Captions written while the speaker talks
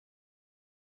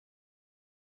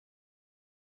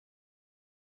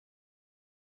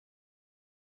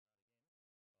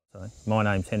My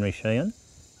name's Henry Sheehan.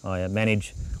 I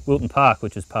manage Wilton Park,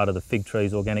 which is part of the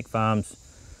FigTrees Organic Farms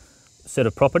set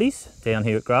of properties down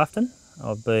here at Grafton.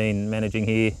 I've been managing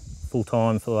here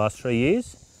full-time for the last 3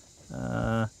 years.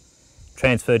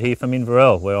 Transferred here from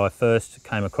Inverell, where I first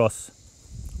came across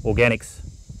organics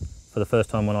for the first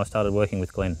time when I started working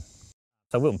with Glenn.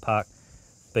 So Wilton Park,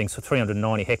 being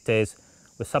 390 hectares,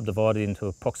 we're subdivided into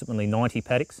approximately 90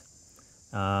 paddocks.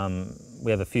 We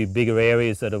have a few bigger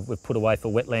areas that we've put away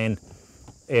for wetland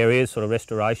areas, sort of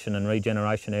restoration and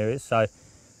regeneration areas. So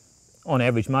on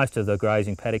average, most of the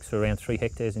grazing paddocks are around 3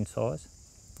 hectares in size.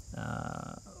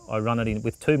 I run it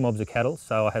with 2 mobs of cattle,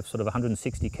 so I have sort of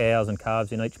 160 cows and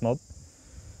calves in each mob.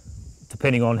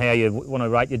 Depending on how you want to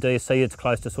rate your DSC, it's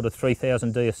close to sort of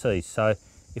 3,000 DSCs. So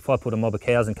if I put a mob of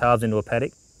cows and calves into a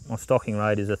paddock, my stocking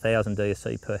rate is 1,000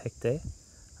 DSC per hectare.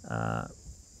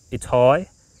 It's high,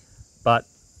 but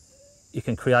you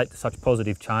can create such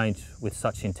positive change with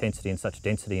such intensity and such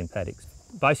density in paddocks.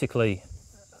 Basically,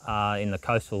 in the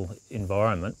coastal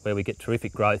environment where we get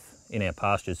terrific growth in our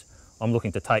pastures, I'm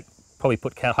looking to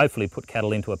hopefully put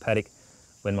cattle into a paddock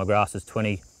when my grass is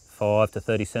 25 to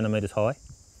 30 centimetres high,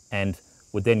 and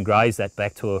would then graze that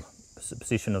back to a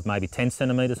position of maybe 10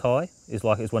 centimetres high is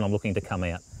when I'm looking to come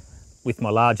out. With my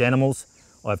large animals,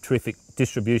 I have terrific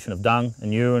distribution of dung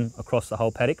and urine across the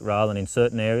whole paddock rather than in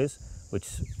certain areas, which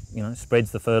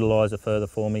spreads the fertiliser further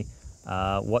for me.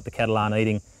 What the cattle aren't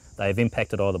eating, they have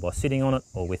impacted either by sitting on it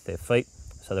or with their feet,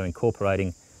 so they're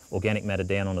incorporating organic matter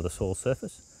down onto the soil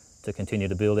surface to continue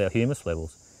to build our humus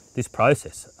levels. This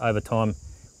process over time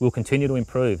will continue to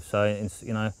improve, so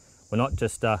we're not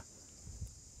just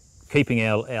keeping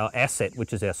our asset,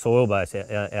 which is our soil base,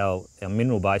 our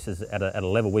mineral bases at a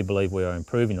level we believe we are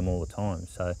improving them all the time,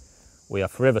 so we are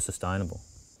forever sustainable.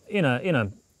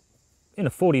 In a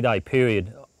 40-day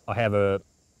period, I have a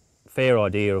fair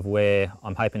idea of where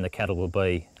I'm hoping the cattle will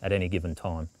be at any given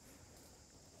time.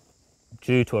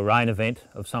 Due to a rain event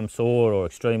of some sort or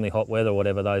extremely hot weather or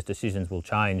whatever, those decisions will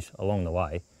change along the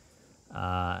way.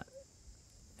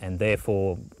 And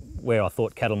therefore, where I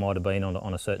thought cattle might have been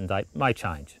on a certain date may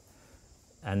change.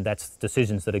 And that's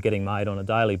decisions that are getting made on a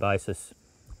daily basis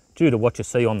due to what you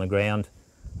see on the ground,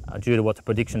 due to what the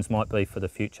predictions might be for the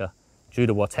future, due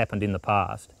to what's happened in the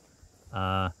past.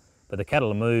 But the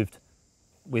cattle are moved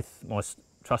with my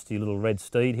trusty little red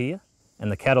steed here,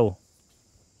 and the cattle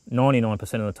 99%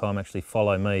 of the time actually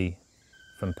follow me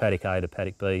from paddock A to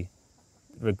paddock B,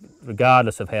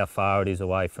 regardless of how far it is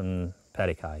away from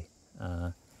paddock A.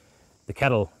 The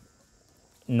cattle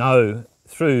know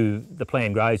through the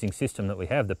planned grazing system that we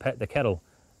have, the cattle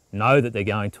know that they're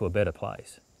going to a better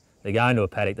place. They're going to a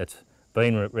paddock that's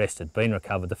been rested, been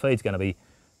recovered. The feed's going to be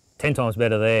 10 times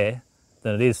better there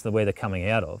than it is where they're coming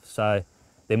out of. So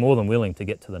they're more than willing to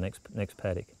get to the next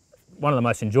paddock. One of the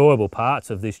most enjoyable parts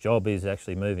of this job is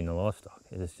actually moving the livestock.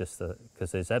 It's just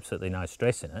because there's absolutely no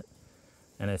stress in it,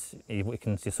 and we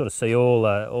can sort of see all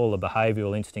the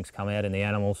behavioural instincts come out in the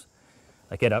animals.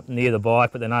 They get up near the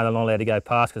bike, but they know they're not allowed to go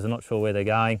past because they're not sure where they're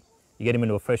going. You get them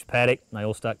into a fresh paddock, and they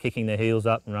all start kicking their heels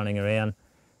up and running around.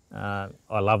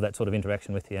 I love that sort of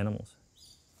interaction with the animals.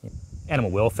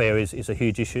 Animal welfare is a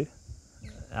huge issue.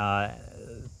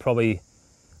 Probably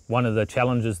one of the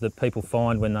challenges that people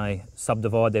find when they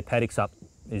subdivide their paddocks up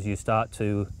is you start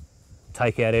to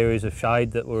take out areas of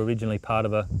shade that were originally part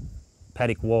of a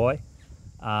paddock Y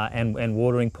and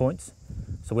watering points.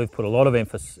 So we've put a lot of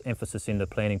emphasis into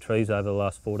planting trees over the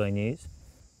last 14 years.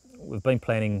 We've been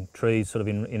planting trees sort of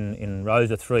in rows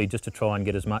of 3 just to try and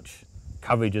get as much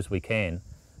coverage as we can.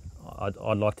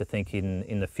 I'd like to think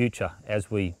in the future, as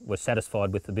we were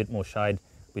satisfied with a bit more shade,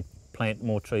 we'd plant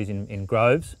more trees in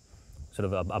groves, sort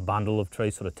of a bundle of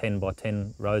trees, sort of 10 by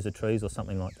 10 rows of trees or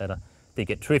something like that. They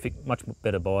get terrific, much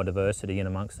better biodiversity in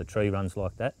amongst the tree runs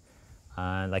like that.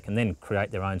 They can then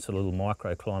create their own sort of little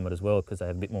microclimate as well because they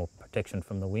have a bit more protection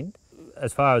from the wind.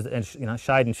 As far as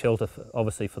shade and shelter,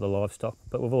 obviously for the livestock,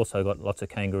 but we've also got lots of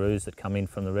kangaroos that come in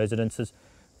from the residences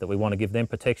that we want to give them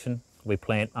protection. We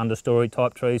plant understory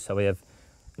type trees, so we have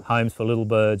homes for little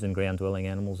birds and ground dwelling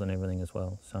animals and everything as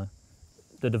well. So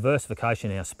the diversification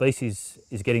in our species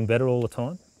is getting better all the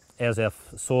time. As our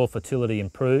soil fertility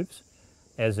improves,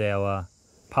 as our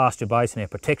pasture base and our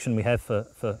protection we have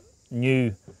for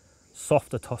new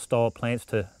softer style plants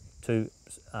to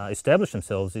establish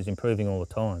themselves is improving all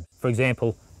the time. For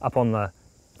example, up on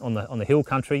the hill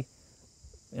country,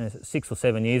 6 or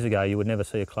 7 years ago you would never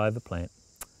see a clover plant.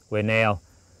 Where now,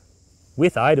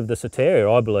 with aid of the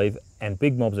Soteria, I believe, and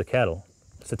big mobs of cattle,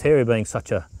 Soteria being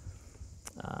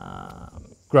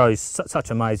grows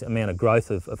such amazing amount of growth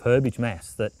of herbage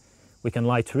mass that we can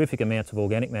lay terrific amounts of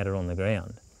organic matter on the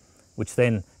ground. which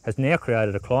then has now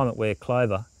created a climate where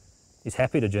clover is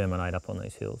happy to germinate up on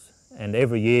these hills. And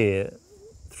every year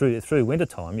through winter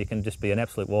time you can just be an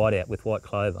absolute whiteout with white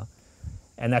clover,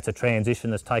 and that's a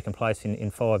transition that's taken place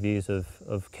in 5 years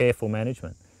of careful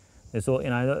management. There's all,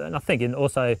 and I think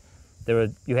also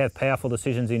you have powerful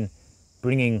decisions in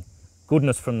bringing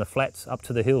goodness from the flats up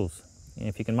to the hills.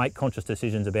 If you can make conscious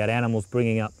decisions about animals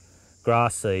bringing up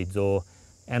grass seeds or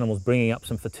animals bringing up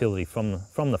some fertility from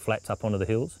the flats up onto the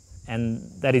hills,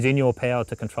 and that is in your power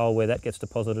to control where that gets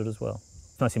deposited as well.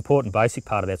 The most important basic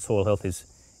part about soil health is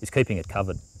keeping it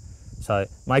covered. So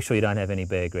make sure you don't have any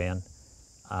bare ground.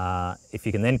 If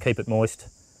you can then keep it moist,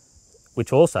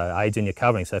 which also aids in your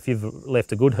covering. So if you've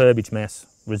left a good herbage mass,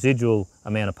 residual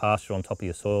amount of pasture on top of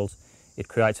your soils, it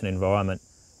creates an environment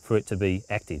for it to be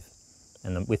active,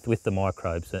 and with the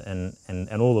microbes and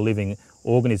all the living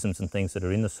organisms and things that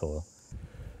are in the soil.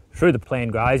 Through the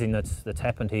planned grazing that's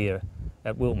happened here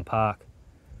at Wilton Park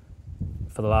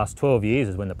for the last 12 years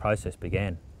is when the process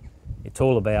began. It's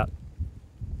all about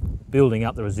building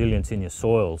up the resilience in your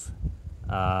soils.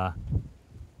 The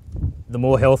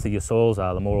more healthy your soils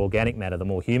are, the more organic matter, the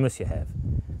more humus you have,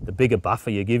 the bigger buffer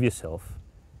you give yourself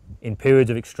in periods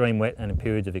of extreme wet and in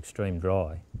periods of extreme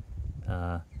dry.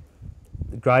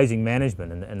 The grazing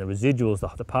management and the residuals,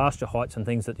 the pasture heights and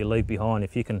things that you leave behind,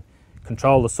 if you can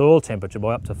control the soil temperature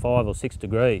by up to 5 or 6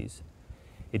 degrees,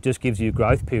 it just gives you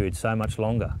growth periods so much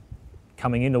longer,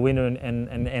 coming into winter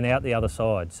and out the other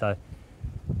side. So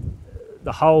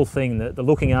the whole thing, the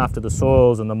looking after the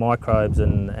soils and the microbes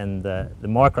and the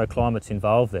microclimates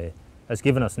involved there has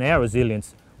given us now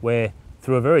resilience where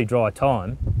through a very dry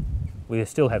time we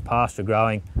still have pasture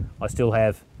growing. I still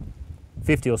have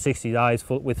 50 or 60 days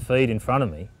with feed in front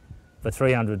of me for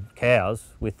 300 cows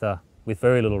with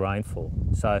very little rainfall.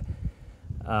 So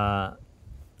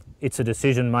it's a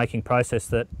decision-making process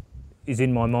that is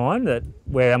in my mind, that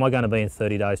where am I going to be in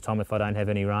 30 days' time if I don't have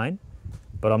any rain?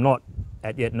 But I'm not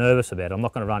yet nervous about it. I'm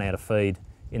not going to run out of feed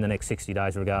in the next 60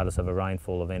 days regardless of a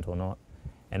rainfall event or not.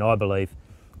 And I believe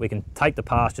we can take the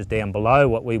pastures down below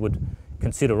what we would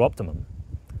consider optimum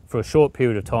for a short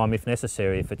period of time if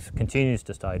necessary, if it continues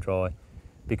to stay dry,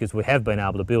 because we have been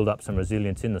able to build up some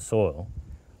resilience in the soil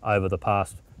over the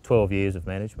past 12 years of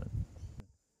management.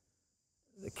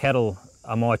 The cattle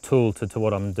are my tool to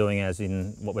what I'm doing, as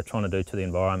in what we're trying to do to the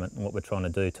environment and what we're trying to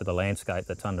do to the landscape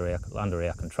that's under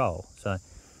our control. So,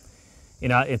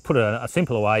 put it a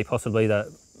simpler way, possibly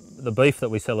the beef that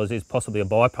we sell is possibly a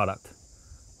byproduct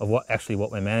of what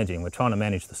we're managing. We're trying to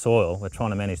manage the soil, we're trying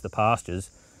to manage the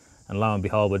pastures, and lo and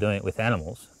behold, we're doing it with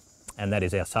animals, and that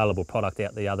is our saleable product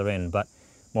out the other end. But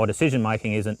my decision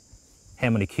making isn't how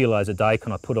many kilos a day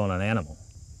can I put on an animal.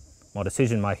 My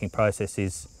decision making process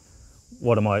is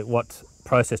what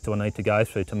process do I need to go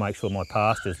through to make sure my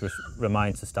pastures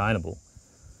remain sustainable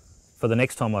for the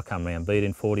next time I come round, be it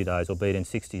in 40 days or be it in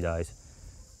 60 days.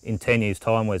 In 10 years'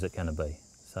 time, where's it going to be?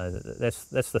 So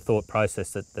that's the thought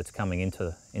process that's coming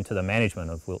into the management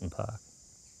of Wilton Park.